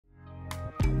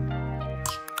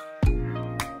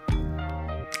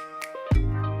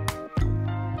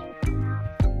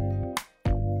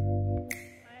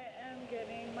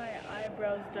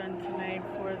again tonight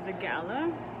for the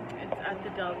gala. It's at the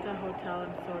Delta Hotel.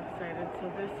 I'm so excited. So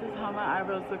this is how my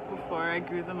eyebrows look before I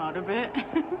grew them out a bit.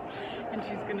 And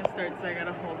she's gonna start, so I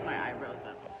gotta hold my eyebrows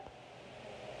up.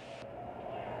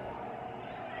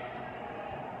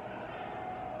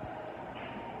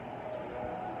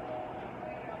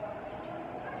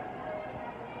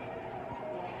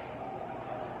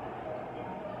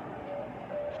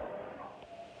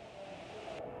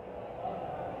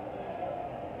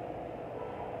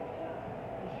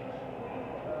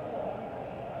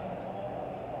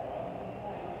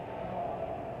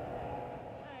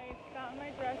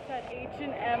 At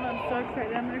H&M. I'm so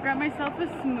excited. I'm gonna grab myself a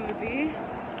smoothie.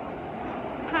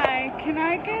 Hi, can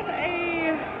I get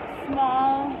a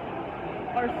small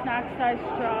or snack size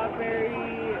strawberry?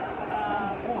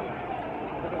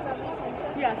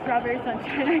 Yeah, strawberry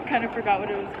sunshine. I kind of forgot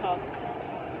what it was called.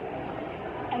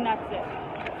 And that's it.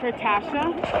 For Tasha.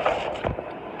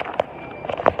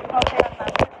 Okay, on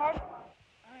MasterCard.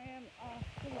 I am off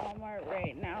to Walmart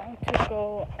right now to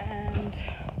go and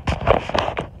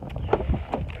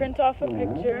print off a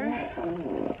picture.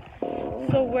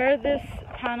 So where this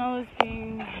panel is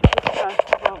being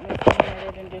discussed about missing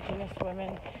murdered Indigenous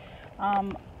women,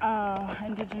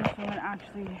 Indigenous women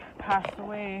actually passed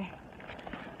away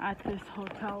at this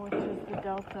hotel, which is the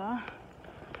Delta.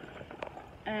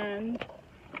 And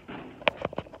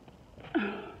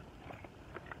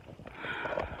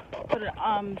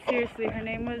seriously, her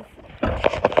name was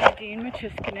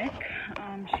Natasha.Genaille.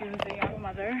 She was a young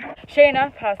mother.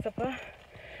 Natasha.Genaille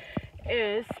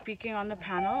is speaking on the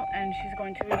panel, and she's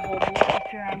going to be holding the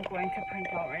picture I'm going to print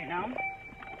out right now,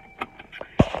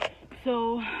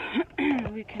 so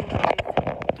we can raise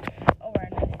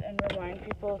awareness and remind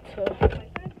people to,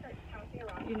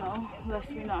 you know, lest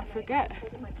we not forget.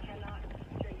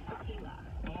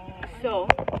 So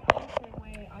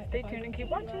stay tuned and keep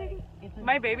watching.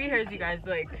 My baby hairs, you guys,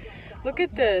 like, look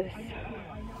at this.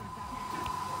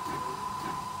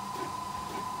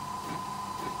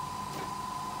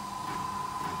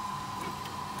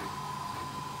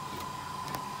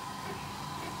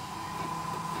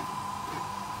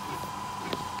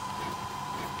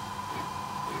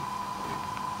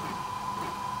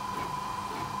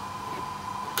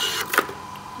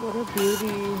 What a beauty.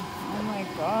 Oh my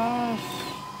gosh.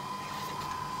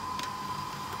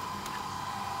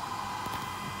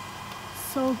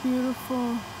 So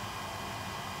beautiful.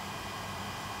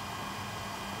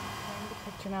 The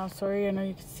picture now. Sorry, I know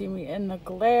you can see me in the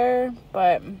glare,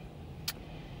 but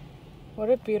what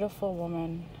a beautiful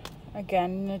woman.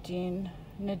 Again,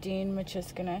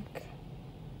 Natasha.Genaille.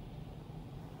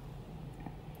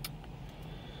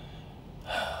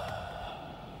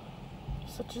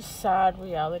 Such a sad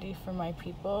reality for my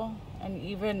people, and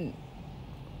even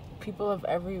people of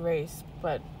every race,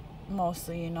 but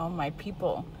mostly, you know, my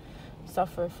people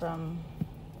suffer from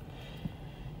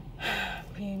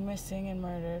being missing and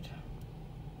murdered.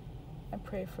 I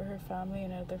pray for her family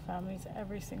and other families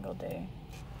every single day.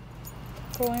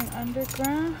 Going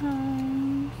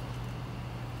underground.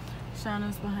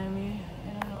 Shauna's behind me.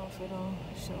 I don't know if it'll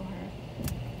show her,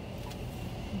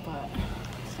 but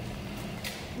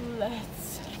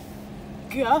let's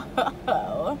go.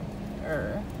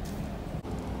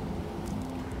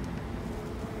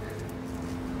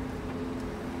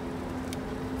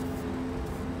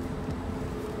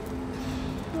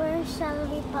 Where shall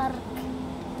we park?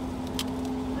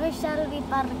 Where shall we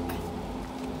park?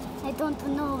 I don't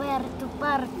know where to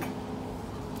park.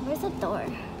 Where's the door?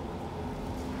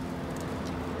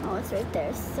 Oh, it's right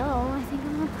there. So I think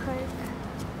I'm gonna park.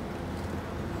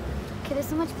 Okay, there's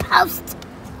so much post.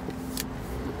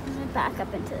 I'm gonna back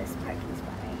up into this parking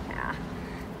spot right here. I'm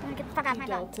gonna get the fuck out of my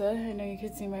Delta, I know you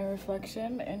can see my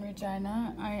reflection in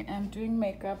Regina. I am doing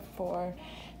makeup for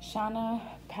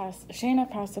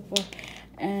Natasha.Genaille,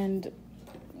 and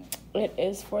it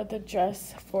is for the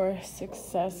Dress for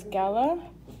Success Gala,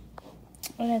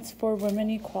 and it's for women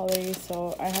equality.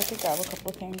 So I had to grab a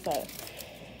couple things that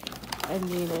I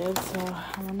needed. So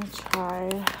I'm gonna try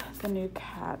the new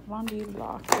Kat Von D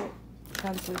Locket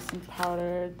translucent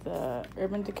powder, the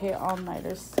Urban Decay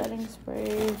all-nighter setting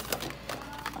spray.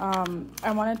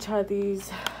 I want to try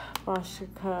these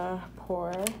Boschika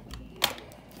Pore.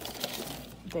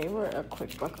 They were a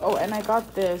quick buck. Oh, and I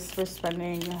got this for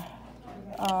spending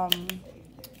a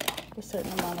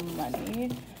certain amount of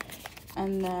money.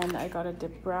 And then I got a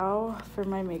dip brow for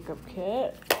my makeup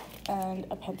kit and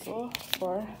a pencil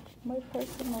for my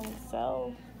personal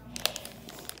self.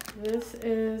 This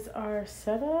is our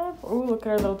setup. Oh, look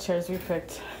at our little chairs we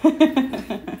picked.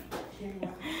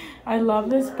 I love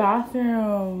this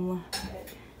bathroom.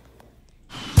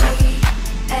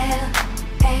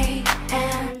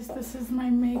 this is my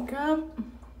makeup.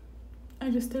 I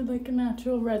just did like a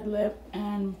natural red lip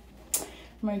and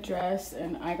my dress,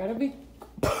 and I gotta be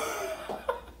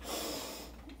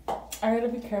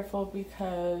careful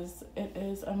because it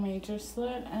is a major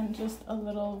slit and just a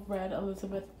little red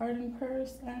Elizabeth Arden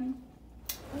purse, and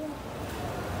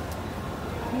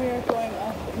we are going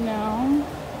up now.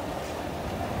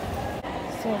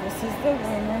 So this is the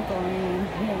room we're going in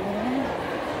here,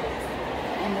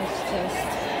 and it's just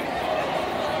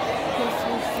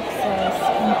peaceful success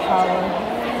and power.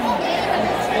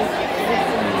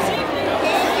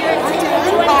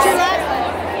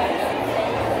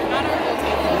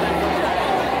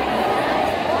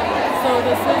 So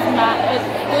this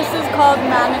is called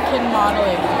mannequin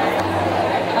modeling,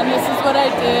 and this is what I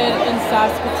did in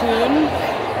Saskatoon.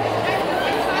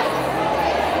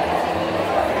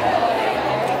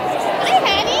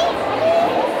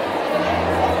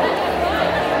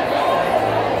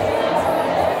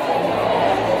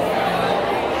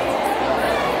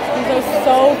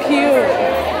 So cute.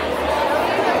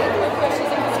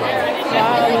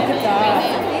 Wow, look at that.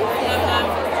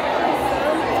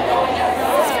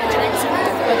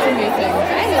 That's amazing. I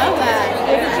love that.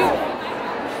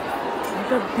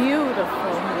 They're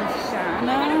beautiful, Miss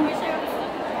Shanna.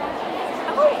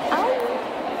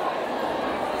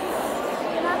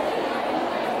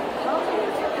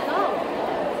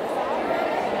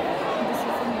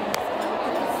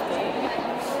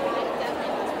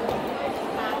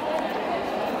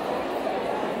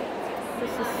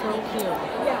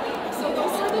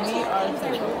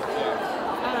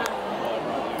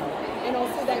 And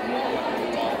also that you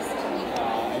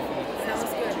sounds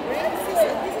good.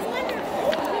 This is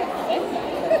wonderful.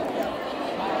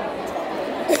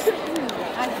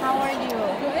 And how are you?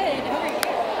 Good. How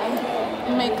are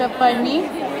you? Makeup by me.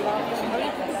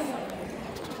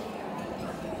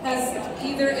 Has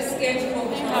either a schedule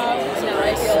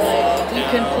You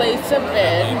can place a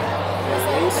bid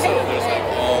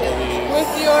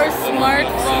with your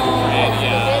smartphone.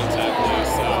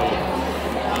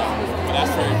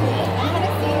 That's very cool.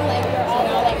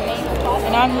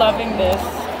 And I'm loving this.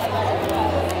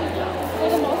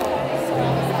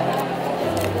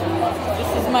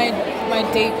 This is my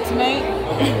date tonight.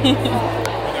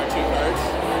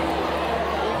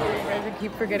 I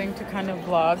keep forgetting to kind of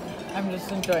vlog. I'm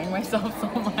just enjoying myself so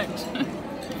much.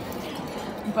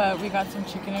 But we got some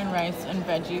chicken and rice and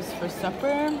veggies for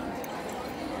supper.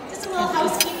 Just a little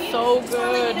housekeeping. So Just want to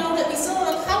let good. you know that we still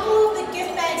have a couple of the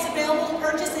gift bags available to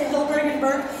purchase at Hilberg and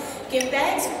Burke gift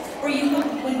bags, where you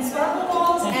can win sparkle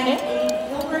balls and a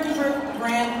Hilberg and Burke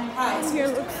brand prize. Here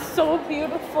looks so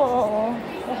beautiful.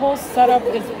 The whole setup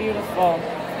is beautiful.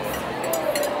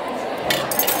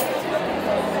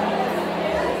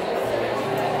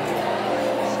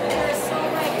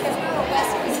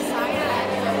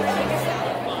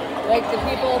 Like the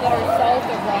people that are south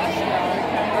of Rochester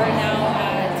are now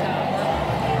at.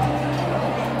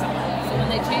 So when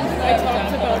they changed the I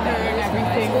talked about her and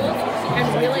everything. and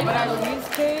really Cheese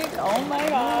cake. Oh my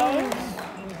gosh.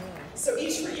 So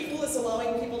each for equal is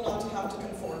allowing people not to have to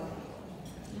conform.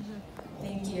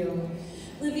 Thank you.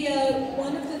 Olivia,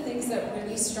 one of the things that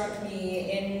really struck me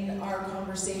in our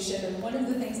conversation, and one of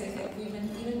the things I think we've been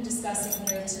even discussing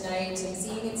here tonight and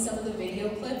seeing in some of the video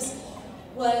clips,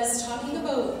 was talking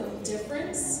about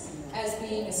difference as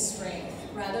being a strength,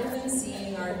 rather than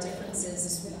seeing our differences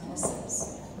as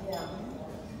weaknesses. Yeah.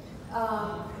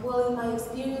 Well, in my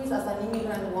experience as an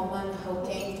immigrant woman who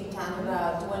came to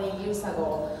Canada 20 years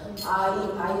ago,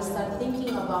 I started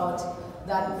thinking about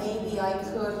that maybe I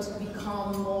could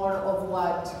become more of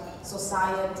what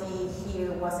society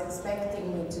here was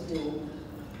expecting me to do.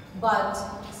 But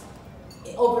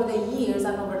over the years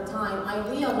and over time, I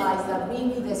realized that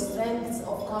really the strengths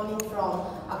of coming from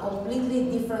a completely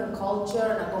different culture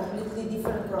and a completely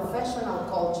different professional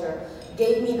culture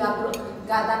gave me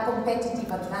that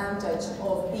competitive advantage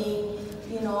of being,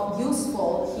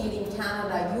 useful here in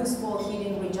Canada, useful here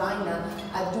in Regina,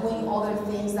 at doing other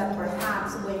things that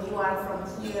perhaps when you are from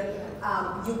here,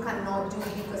 you cannot do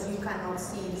because you cannot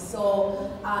see. So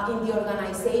in the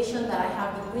organization that I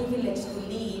have the privilege to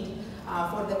lead,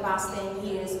 for the past 10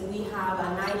 years, we have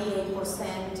a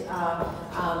 98%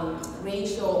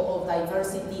 ratio of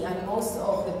diversity, and most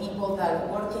of the people that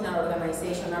work in our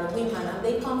organization are women, and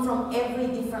they come from every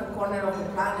different corner of the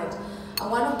planet.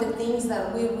 one of the things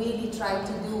that we really try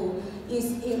to do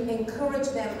is encourage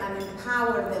them and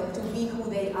empower them to be who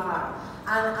they are.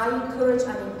 And I encourage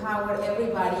and empower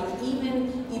everybody,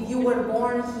 even if you were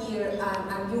born here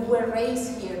and you were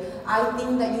raised here. I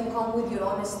think that you come with your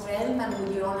own strength and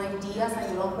with your own ideas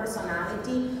and your own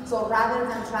personality. So rather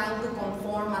than trying to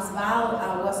conform, as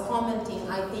Val was commenting,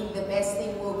 I think the best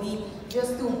thing will be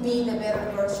just to be the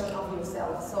better version of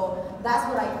yourself. So that's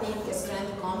what I think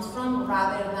strength comes from,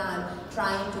 rather than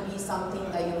trying to be something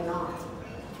that you're not.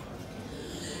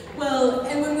 Well,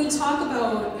 and when we talk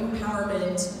about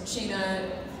empowerment,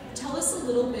 Shayna, tell us a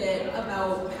little bit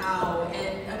about how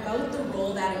and about the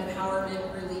role that empowerment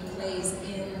really plays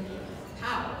in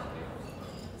POW.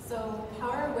 So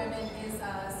Power Women is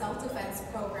a self-defense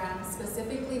program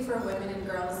specifically for women and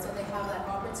girls, so they have that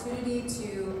opportunity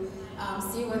to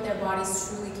see what their body's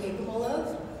truly capable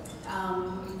of.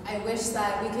 I wish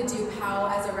that we could do POW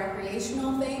as a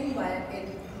recreational thing, but it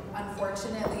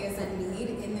unfortunately is a need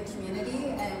in the community,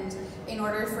 and in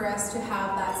order for us to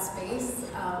have that space,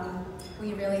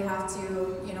 we really have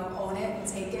to, own it and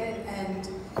take it, and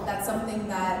that's something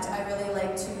that I really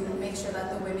like to make sure that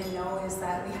the women know, is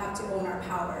that we have to own our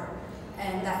power,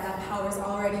 and that power is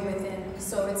already within.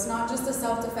 So it's not just a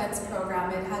self-defense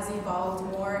program, it has evolved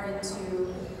more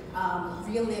into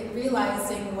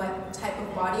realizing what type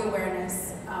of body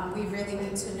awareness we really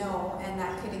need to know, and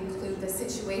that could include the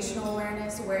situational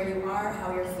awareness, where you are,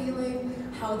 how you're feeling,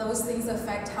 how those things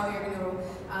affect how you're going to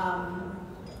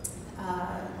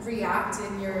react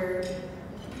in your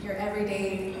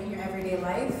everyday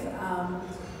life,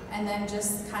 and then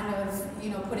just kind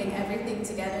of putting everything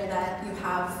together that you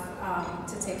have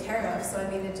to take care of. So I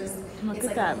mean, it's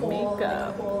like a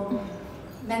whole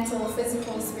mental,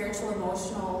 physical, spiritual,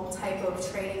 emotional type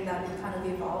of training that we kind of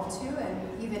evolved to,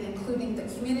 and even including the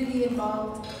community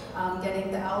involved,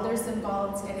 getting the elders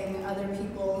involved, getting other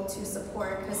people to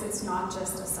support, because it's not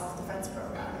just a self-defense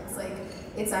program.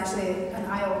 It's actually an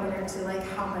eye-opener to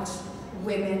how much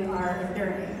women are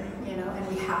enduring, and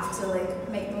we have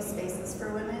to make those spaces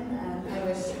for women, and I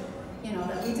wish,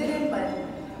 that we didn't, but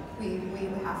we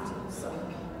have to, so.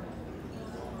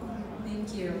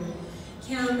 Thank you.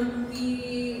 Cam,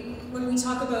 when we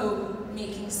talk about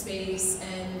making space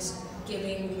and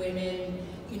giving women,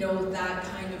 that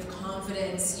kind of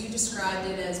confidence, you described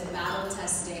it as battle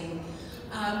testing.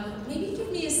 Maybe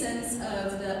give me a sense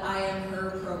of the I Am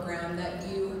Her program that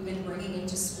you have been bringing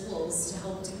into schools to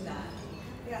help do that.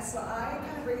 Yeah, so I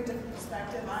kind of bring a different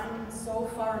perspective. I'm so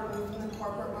far removed from the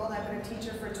corporate world. I've been a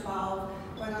teacher for 12,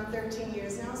 going on 13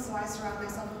 years now, so I surround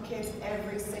myself with kids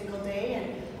every single day,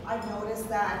 and I've noticed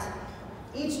that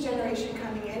each generation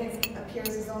coming in, it appears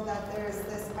as though that there's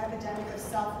this epidemic of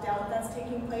self-doubt that's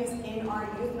taking place in our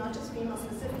youth, not just female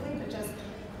specifically, but just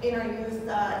in our youth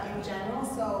in general.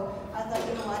 So I thought,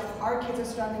 if our kids are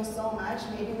struggling so much,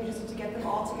 maybe we just need to get them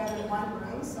all together in one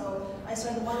room. So I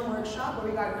started one workshop where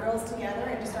we got girls together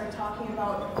and just started talking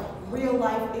about real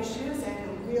life issues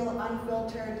and real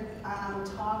unfiltered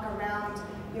talk around,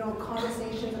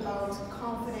 conversations about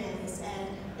confidence and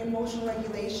emotional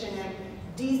regulation, and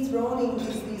dethroning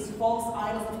these false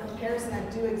idols of comparison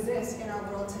that do exist in our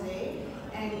world today,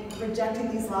 and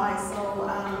rejecting these lies. So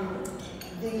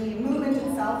the movement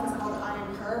itself is called I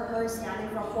Am Her, her standing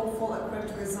for hopeful,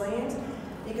 equipped, resilient,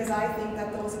 because I think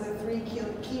that those are the three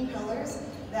key pillars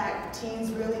that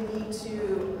teens really need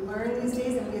to learn these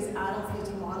days, and we as adults need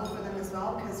to model for them as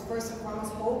well, because first and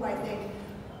foremost, hope. I think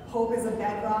hope is a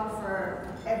bedrock for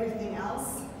everything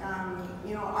else.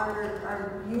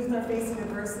 Our youth are facing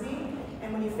adversity,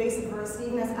 and when you face adversity,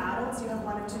 even as adults, you have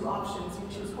one of two options. You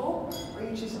choose hope, or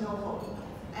you choose no hope.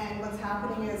 And what's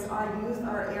happening is our youth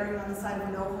are erring on the side of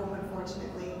no hope,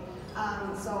 unfortunately.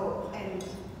 And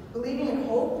believing in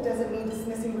hope doesn't mean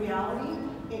dismissing reality.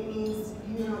 It means,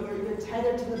 you're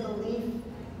tethered to the belief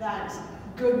that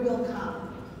good will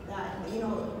come, that,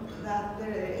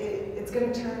 it's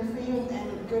going to turn for you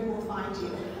and good will find you.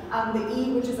 The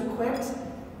E, which is equipped,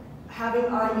 having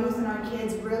our youth and our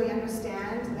kids really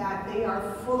understand that they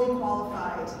are fully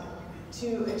qualified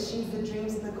to achieve the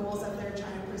dreams and the goals that they're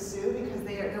trying to pursue, because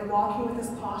they're walking with this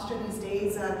posture these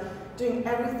days of doing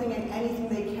everything and anything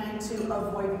they can to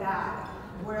avoid bad,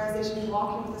 whereas they should be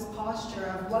walking with this posture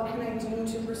of what can I do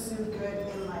to pursue good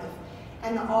in life.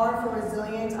 And the R for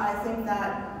resilient, I think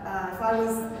that if I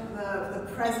was the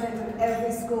president of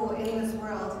every school in this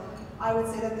world, I would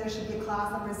say that there should be a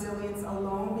class on resilience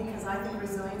alone, because I think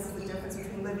resilience is the difference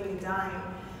between living and dying.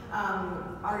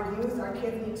 Our youth, our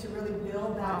kids need to really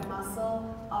build that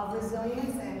muscle of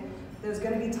resilience, and there's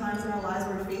going to be times in our lives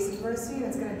where we face adversity and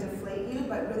it's going to deflate you,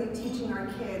 but really teaching our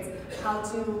kids how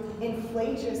to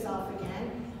inflate yourself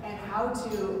again and how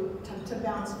to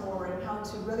bounce forward and how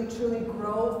to really truly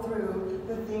grow through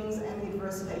the things and the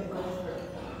adversity that you go through.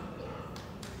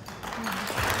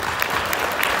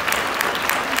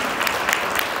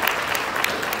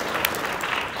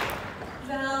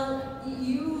 Val,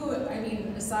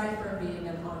 aside from being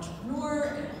an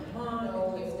entrepreneur and a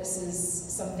mom, if this is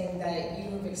something that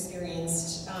you've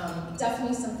experienced,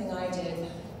 definitely something I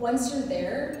did. Once you're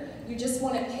there, you just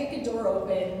want to kick a door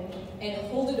open and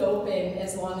hold it open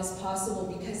as long as possible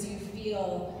because you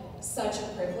feel such a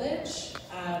privilege.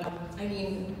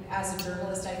 As a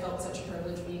journalist, I felt such a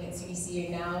privilege being at CBC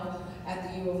and now at the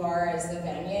U of R as the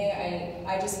Vanier.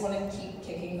 I just want to keep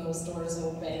kicking those doors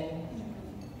open.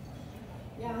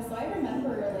 Yeah, so I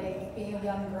remember being a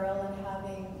young girl and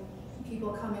having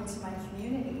people come into my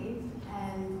community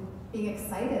and being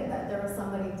excited that there was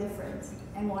somebody different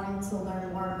and wanting to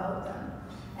learn more about them.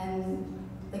 And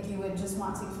you would just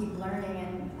want to keep learning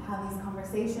and have these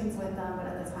conversations with them, but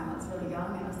at the time I was really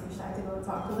young and I was too shy to go and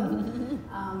talk to them.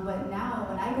 But now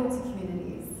when I go to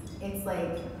communities, it's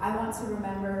I want to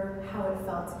remember how it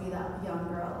felt to be that young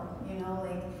girl,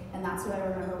 and that's what I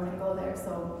remember when I go there.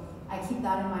 So I keep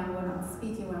that in mind when I'm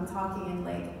speaking, when I'm talking, and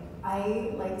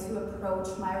I like to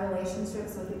approach my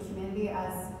relationships with the community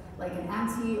as an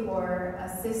auntie or a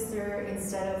sister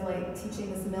instead of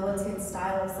teaching this militant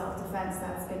style of self-defense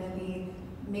that's going to be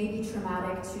maybe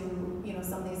traumatic to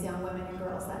some of these young women and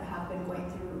girls that have been going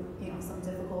through some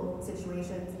difficult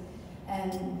situations,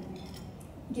 and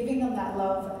giving them that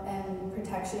love and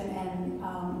protection and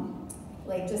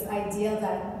just idea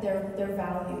that they're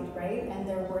valued, right, and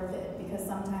they're worth it, because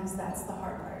sometimes that's the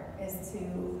hard part, is to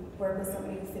work with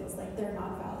somebody who feels like they're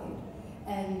not valued.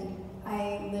 And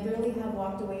I literally have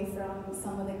walked away from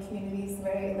some of the communities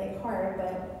very hard,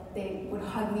 but they would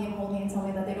hug me and hold me and tell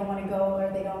me that they don't want to go or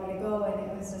they don't want me to go, and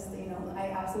it was just,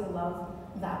 I absolutely love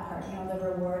that part, the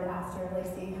reward after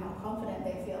seeing how confident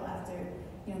they feel after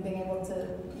being able to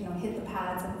hit the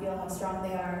pads and feel how strong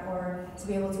they are, or to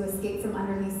be able to escape from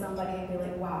underneath somebody and be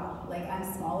wow, I'm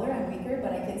smaller, I'm weaker,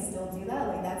 but I can still do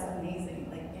that. That's amazing,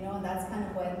 and that's kind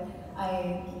of what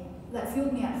that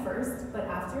fueled me at first, but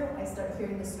after I start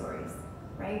hearing the stories,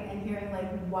 right, and hearing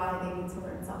why they need to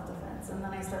learn self-defense, and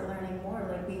then I start learning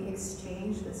more, we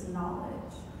exchange this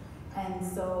knowledge. And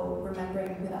so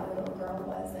remembering who that little girl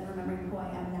was and remembering who I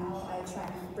am now, I try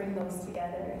and bring those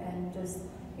together and just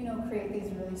create these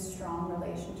really strong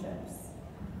relationships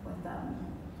with them.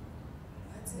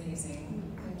 That's amazing.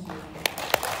 Thank you.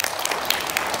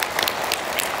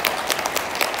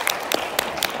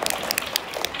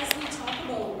 As we talk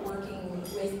about working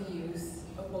with youth,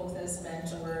 both as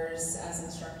mentors, as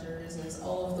instructors, as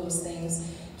all of those things,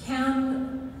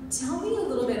 tell me a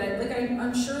little bit,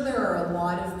 I'm sure there are a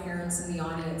lot of parents in the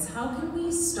audience. How can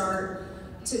we start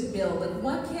to build?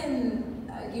 What can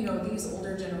these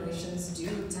older generations do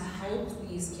to help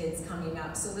these kids coming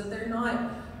up so that they're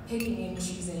not picking and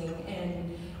choosing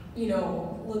and,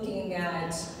 looking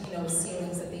at,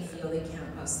 ceilings that they feel they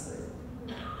can't bust through?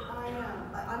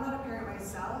 I'm not a parent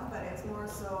myself, but it's more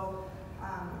so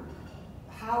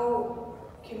how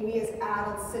can we as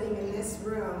adults sitting in this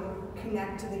room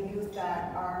connect to the youth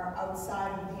that are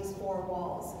outside of these four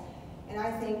walls? And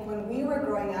I think when we were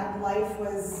growing up, life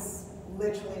was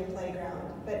literally a playground.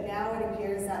 But now it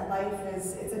appears that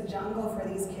it's a jungle for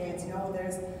these kids.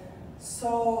 There's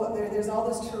all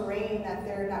this terrain that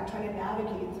they're not trying to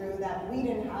navigate through that we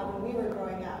didn't have when we were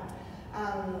growing up.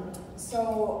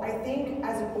 So I think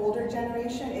as an older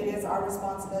generation, it is our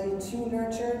responsibility to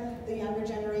nurture the younger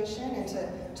generation and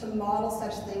to model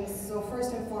such things. So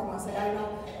first and foremost, I know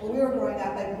when we were growing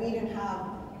up, we didn't have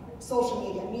social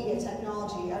media,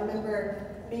 technology. I remember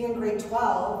being in grade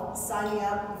 12, signing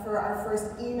up for our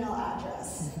first email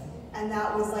address. And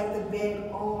that was the big,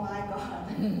 oh my God,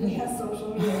 we have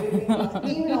social media,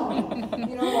 email me,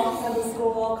 walk out of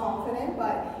school all confident.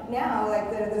 But now,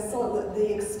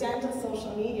 the extent of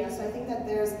social media, so I think that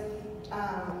there's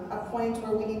a point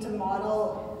where we need to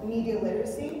model media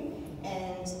literacy,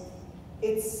 and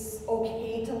it's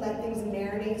okay to let things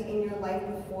marinate in your life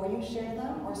before you share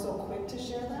them, or so quick to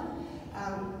share them.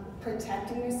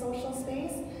 Protecting your social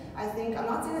space. I'm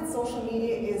not saying that social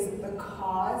media is the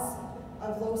cause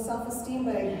of low self-esteem,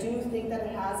 but I do think that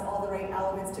it has all the right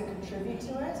elements to contribute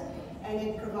to it, and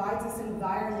it provides this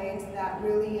environment that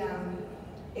really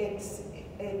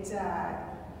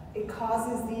it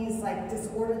causes these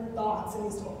disordered thoughts and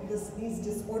these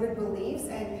disordered beliefs,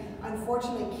 and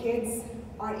unfortunately kids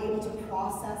aren't able to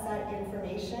process that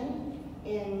information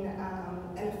in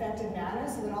an effective manner,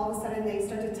 so then all of a sudden they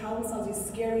start to tell themselves these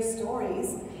scary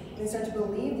stories, they start to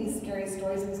believe these scary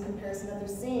stories and these comparisons that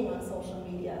they're seeing on social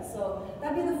media. So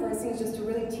that'd be the first thing, is just to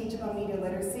really teach about media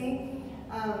literacy.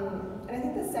 And I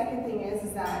think the second thing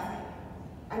is that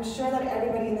I'm sure that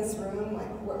everybody in this room,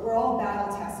 like, we're all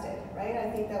battle tested, right?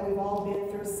 I think that we've all been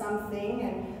through something,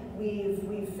 and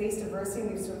we've faced adversity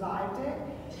and we've survived it.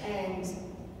 And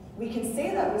we can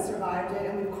say that we survived it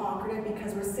and we've conquered it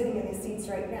because we're sitting in these seats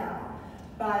right now.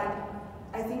 But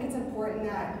I think it's important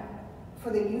that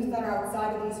for the youth that are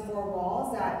outside of these four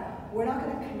walls, that we're not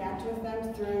going to connect with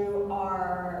them through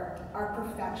our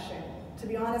perfection. To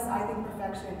be honest, I think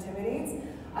perfection intimidates.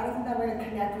 I don't think that we're going to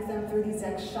connect with them through these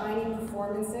like shiny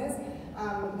performances.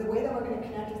 The way that we're going to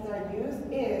connect with our youth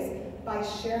is by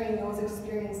sharing those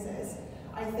experiences.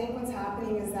 I think what's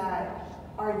happening is that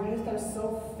our youth are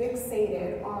so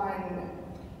fixated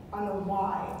on the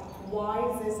why. Why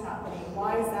is this happening?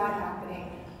 Why is that happening?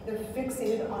 They're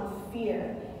fixated on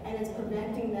fear, and it's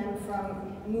preventing them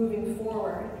from moving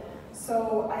forward.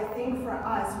 So I think for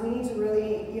us, we need to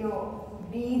really,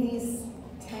 be these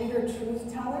tender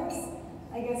truth tellers,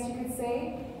 I guess you could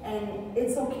say. And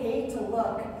it's okay to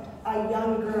look a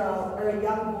young girl or a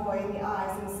young boy in the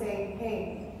eyes and say,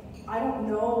 hey, I don't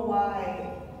know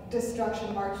why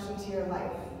destruction marched into your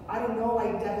life. I don't know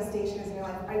why devastation is in your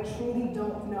life. I truly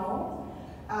don't know.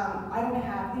 I don't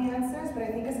have the answers, but I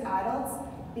think as adults,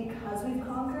 because we've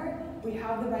conquered, we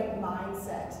have the right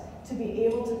mindset to be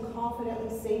able to confidently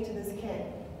say to this kid,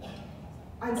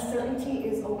 uncertainty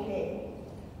is okay.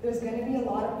 There's going to be a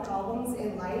lot of problems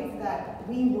in life that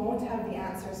we won't have the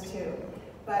answers to,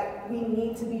 but we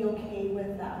need to be okay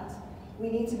with that. We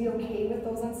need to be okay with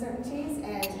those uncertainties,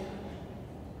 and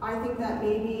I think that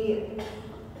maybe,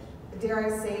 dare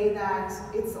I say that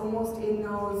it's almost in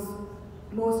those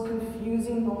most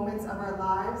confusing moments of our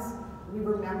lives, we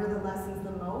remember the lessons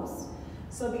the most.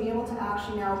 So being able to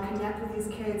actually now connect with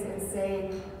these kids and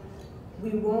say,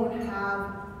 we won't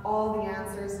have all the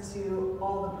answers to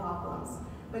all the problems,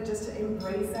 but just to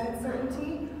embrace that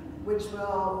uncertainty, which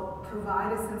will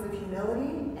provide a sense of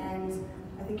humility, and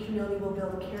I think humility will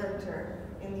build character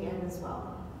in the end as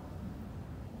well.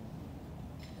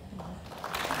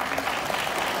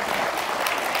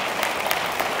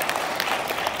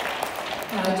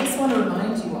 Now, I just want to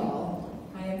remind you all,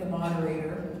 I am the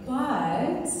moderator,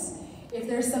 but if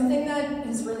there's something that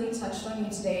has really touched on you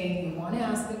today and you want to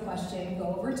ask a question,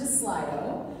 go over to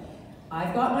Slido.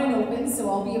 I've got mine open, so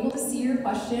I'll be able to see your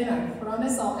question. I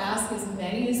promise I'll ask as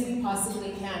many as we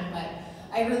possibly can, but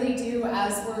I really do,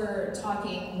 as we're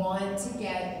talking, want to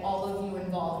get all of you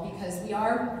involved, because we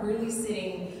are really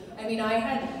sitting, I mean, I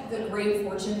had the great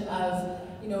fortune of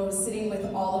sitting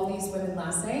with all of these women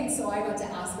last night, so I got to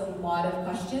ask a lot of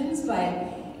questions,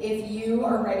 but if you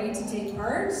are ready to take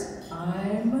part,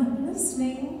 I'm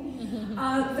listening.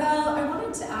 Val, I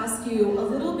wanted to ask you a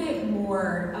little bit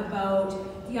more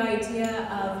about the idea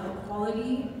of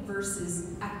equality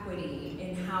versus equity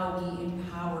in how we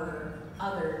empower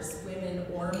others, women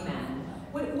or men.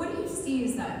 What do you see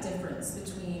as that difference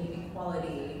between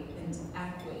equality and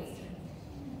equity?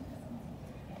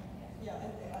 Yeah,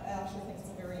 I actually think it's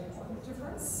a very important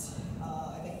difference.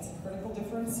 I think it's a critical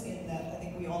difference in that I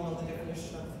think we all know the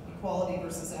definition of equality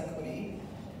versus equity.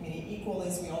 Meaning equal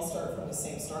is we all start from the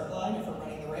same start line if we're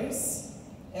running the race.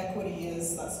 Equity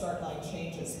is that start line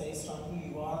changes based on who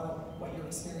you are, what your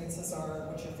experiences are,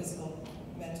 what your physical,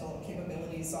 mental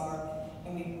capabilities are,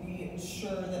 and we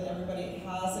ensure that everybody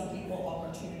has an equal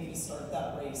opportunity to start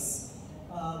that race.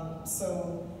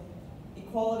 So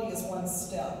equality is one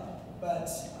step.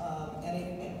 But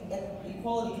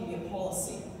equality can be a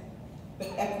policy,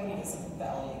 but equity is a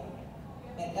value.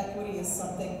 And equity is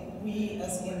something we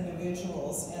as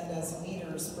individuals and as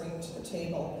leaders bring to the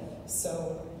table.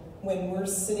 So when we're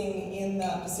sitting in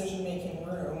that decision-making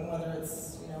room, whether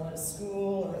it's in a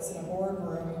school or it's in a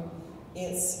boardroom,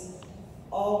 it's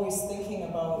always thinking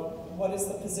about what is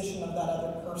the position of that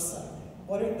other person.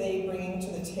 What are they bringing to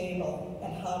the table,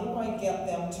 and how do I get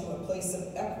them to a place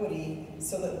of equity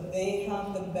so that they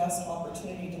have the best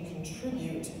opportunity to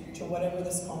contribute to whatever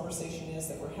this conversation is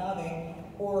that we're having,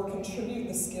 or contribute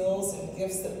the skills and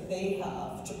gifts that they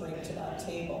have to bring to that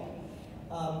table.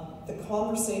 The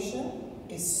conversation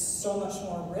is so much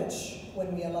more rich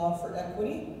when we allow for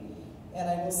equity, and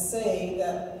I will say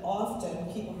that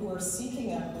often people who are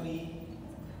seeking equity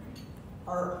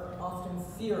are often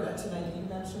fear it, and you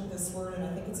mentioned this word, and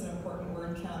I think it's an important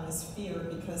word, Cam, is fear,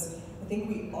 because I think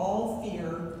we all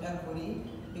fear equity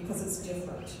because it's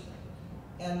different.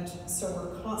 And so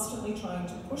we're constantly trying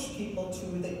to push people to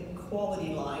the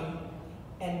equality line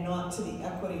and not to the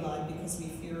equity line because we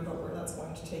fear about where that's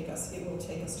going to take us. It will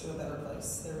take us to a better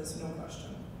place. There is no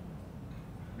question.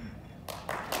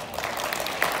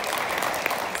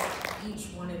 each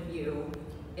one of you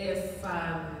if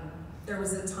there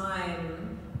was a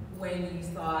time when you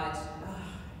thought,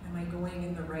 am I going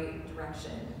in the right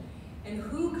direction? And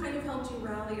who kind of helped you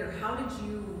rally, or how did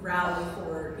you rally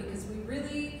forward? Because we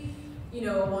really,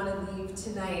 want to leave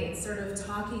tonight sort of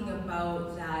talking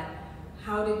about that.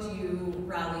 How did you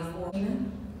rally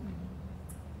forward?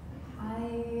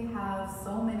 I have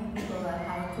so many people that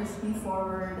have pushed me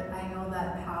forward. I know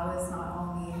that POW is not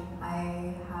all me.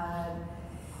 I had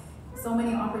so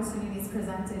many opportunities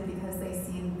presented because they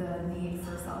seen the need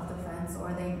for self-defense,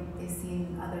 or they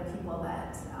seen other people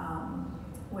that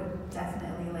would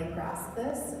definitely grasp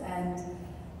this. And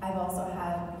I've also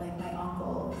had my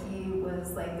uncle. He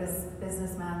was this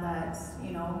businessman that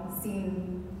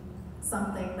seen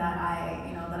something that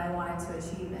I wanted to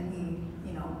achieve, and he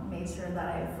made sure that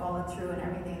I followed through and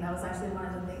everything. That was actually one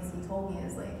of the things he told me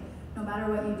is no matter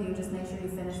what you do, just make sure you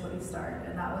finish what you start.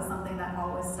 And that was something that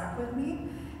always stuck with me.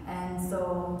 And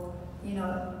so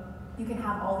you can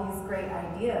have all these great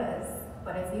ideas,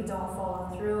 but if you don't follow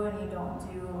through and you don't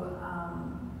do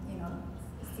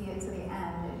see it to the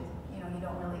end, you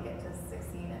don't really get to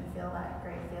succeed and feel that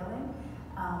great feeling.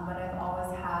 But I've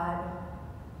always had,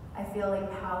 I feel like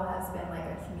POW has been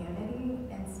a community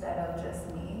instead of just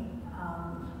me.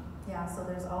 So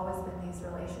there's always been these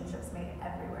relationships made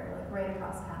everywhere, right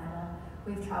across Canada.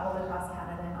 We've traveled across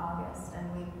Canada in August, and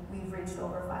we've reached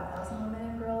over 5,000 women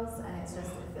and girls, and it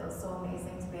feels so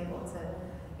amazing to be able to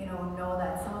know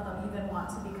that some of them even want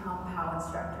to become POW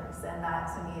instructors, and that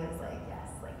to me is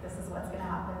yes, this is what's going to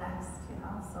happen next,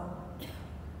 so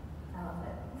I love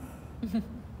it.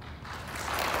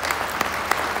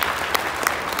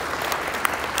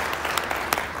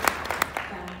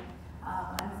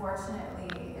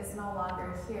 Unfortunately, is no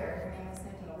longer here. Her name is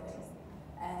Natasha,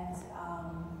 and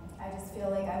I just feel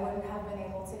like I wouldn't have been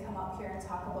able to come up here and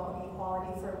talk about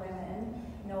equality for women,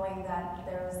 knowing that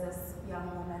there was this young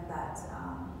woman that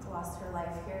lost her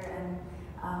life here, and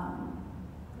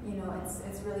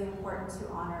it's really important to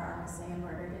honor our missing and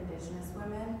murdered Indigenous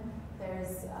women.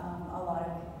 There's a lot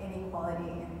of inequality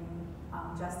in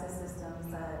justice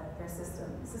systems. There's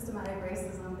systematic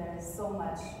racism. There's so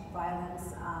much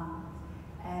violence.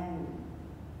 And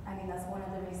I mean, that's one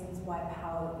of the reasons why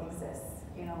POW exists,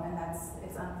 and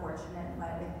it's unfortunate,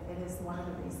 but it is one of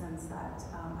the reasons that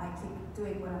I keep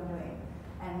doing what I'm doing.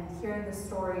 And hearing the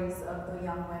stories of the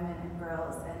young women and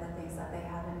girls and the things that they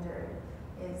have endured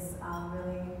is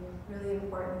really, really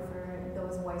important for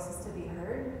those voices to be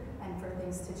heard and for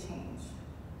things to change.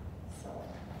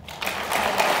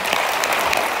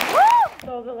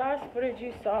 So the last footage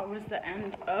you saw was the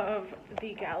end of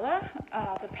the gala.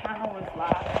 The panel was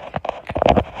last.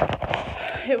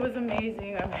 It was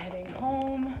amazing. I'm heading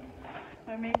home.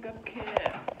 My makeup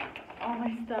kit, all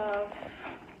my stuff.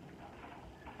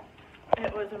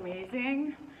 It was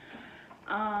amazing.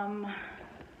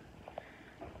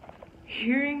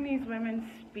 Hearing these women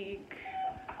speak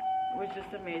was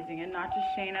just amazing. And not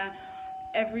just Shayna,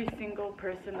 every single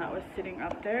person that was sitting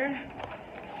up there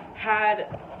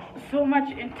had so much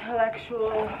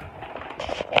intellectual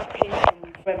opinions.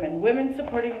 Women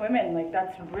supporting women,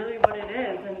 that's really what it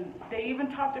is. And they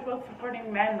even talked about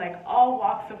supporting men, all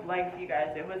walks of life, you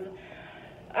guys. It was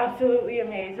absolutely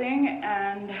amazing,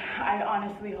 and I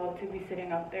honestly hope to be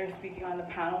sitting up there speaking on the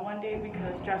panel one day,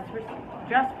 because Dress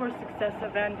for Success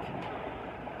event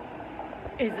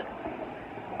is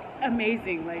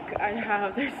amazing.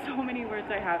 There's so many words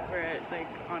I have for it.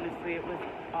 Honestly, it was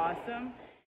awesome.